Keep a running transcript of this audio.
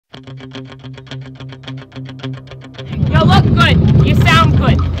You look good. You sound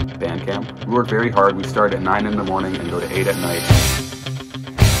good. Band camp. We work very hard. We start at 9 in the morning and go to 8 at night.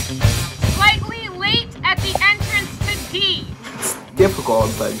 Slightly late at the entrance to D. It's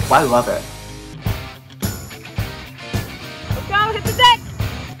difficult, but I love it. Let's go, hit the deck.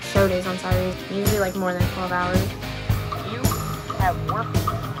 Show days on Saturdays, usually like more than 12 hours. You have worked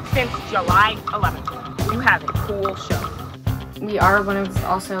since July 11th. You have a cool show. We are one of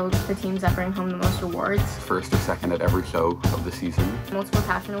also the teams that bring home the most awards. First or second at every show of the season. Multiple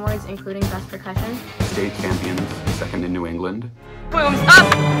passion awards, including Best Percussion. State champions, second in New England. Booms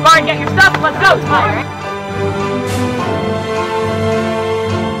up. Bard, get your stuff. Let's go.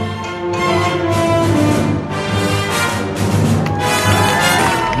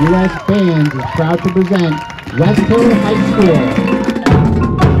 US Bands is proud to present Westhill High School.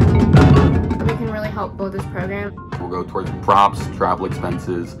 We can really help build this program. We'll go towards props, travel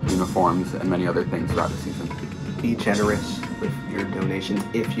expenses, uniforms, and many other things throughout the season. Be generous with your donations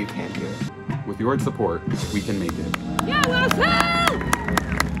if you can do it. With your support, we can make it. Yeah, Westhill!